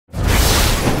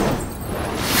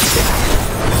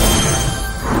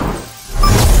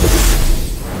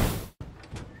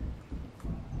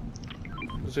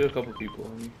There's like a couple people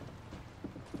on me.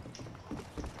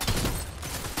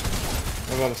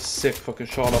 I got a sick fucking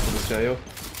shot off of this guy, yo.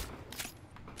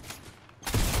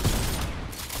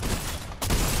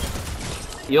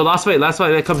 Yo, last fight,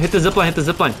 come hit the zipline,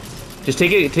 Just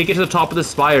take it to the top of the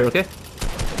spire, okay?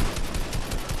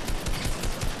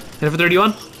 Hit it for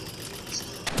 31.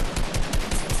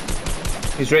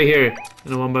 He's right here,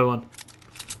 in a 1x1.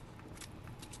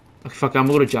 Okay, fuck, I'm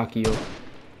gonna go to Jackie, yo.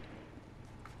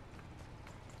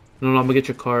 No, I'm gonna get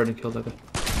your card and kill that guy.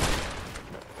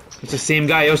 It's the same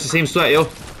guy, yo, it's the same sweat, yo.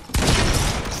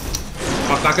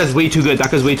 Fuck, that guy's way too good,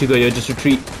 yo, just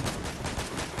retreat.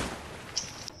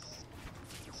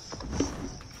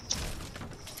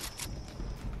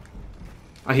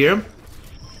 I hear him.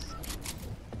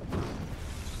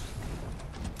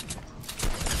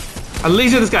 I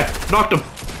lasered this guy. Knocked him.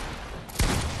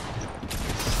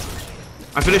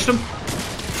 I finished him.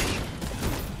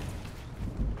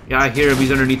 Yeah, I hear him.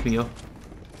 He's underneath me, yo.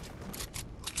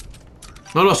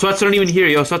 No, Sweats aren't even here,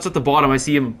 yo. Sweats at the bottom. I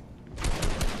see him.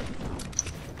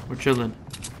 We're chilling.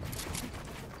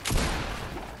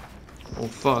 Oh,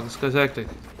 fuck. This guy's hectic.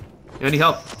 I need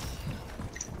help.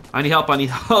 I need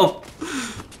help.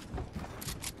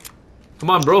 Come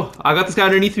on, bro. I got this guy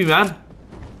underneath me, man.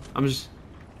 I'm just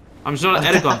not an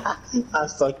Edicon. I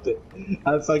fucked it.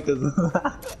 I fucked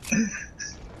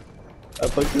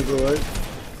it the word.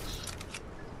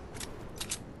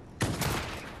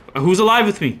 Who's alive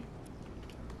with me?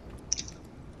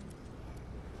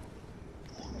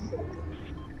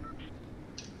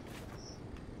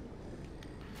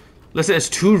 Listen, it's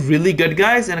 2 really good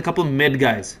guys and a couple mid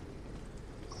guys.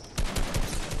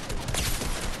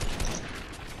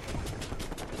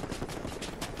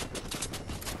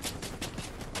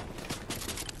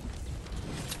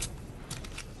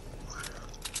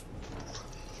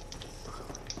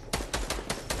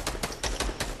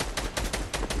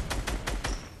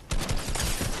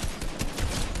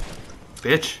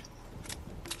 Bitch.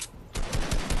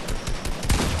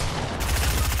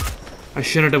 I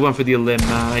shouldn't have went for the limb,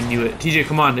 man. I knew it. TJ,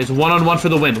 come on. It's 1-on-1 for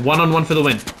the win. 1-on-1 for the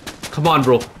win. Come on,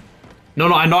 bro.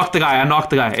 No, I knocked the guy.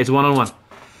 It's 1-on-1.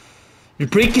 You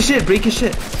break your shit.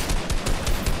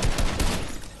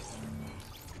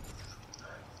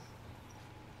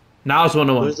 Now it's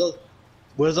 1-on-1.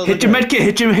 Where's the hit your medkit.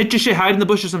 Hit your shit. Hide in the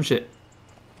bush or some shit.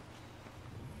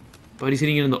 But he's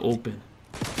hitting it in the open.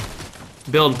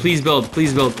 Build, please build.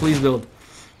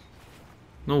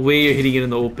 No way you're hitting it in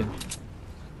the open.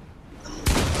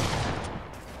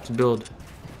 Just build.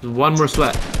 There's one more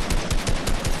sweat.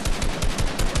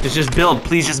 Just build,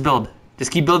 please just build.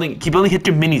 Just keep building, hit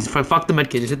your minis. Fuck the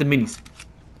medkit, just hit the minis.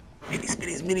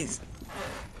 Minis.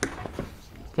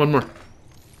 One more.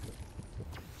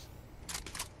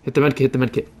 Hit the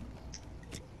medkit.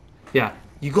 Yeah,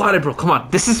 you got it, bro, come on.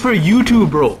 This is for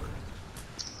YouTube, bro.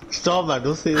 Stop, man,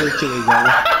 don't say that shit again.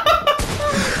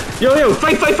 Yo,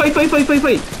 fight.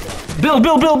 Build.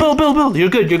 You're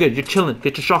good. You're chilling.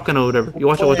 Get your shotgun or whatever. You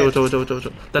watch it.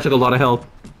 That took a lot of help.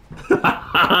 You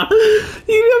have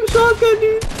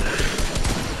shotgun,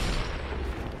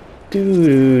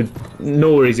 dude.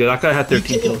 No worries, yo. That guy had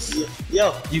 13 kills.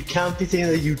 Yo, you can't be saying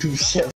the YouTube shit.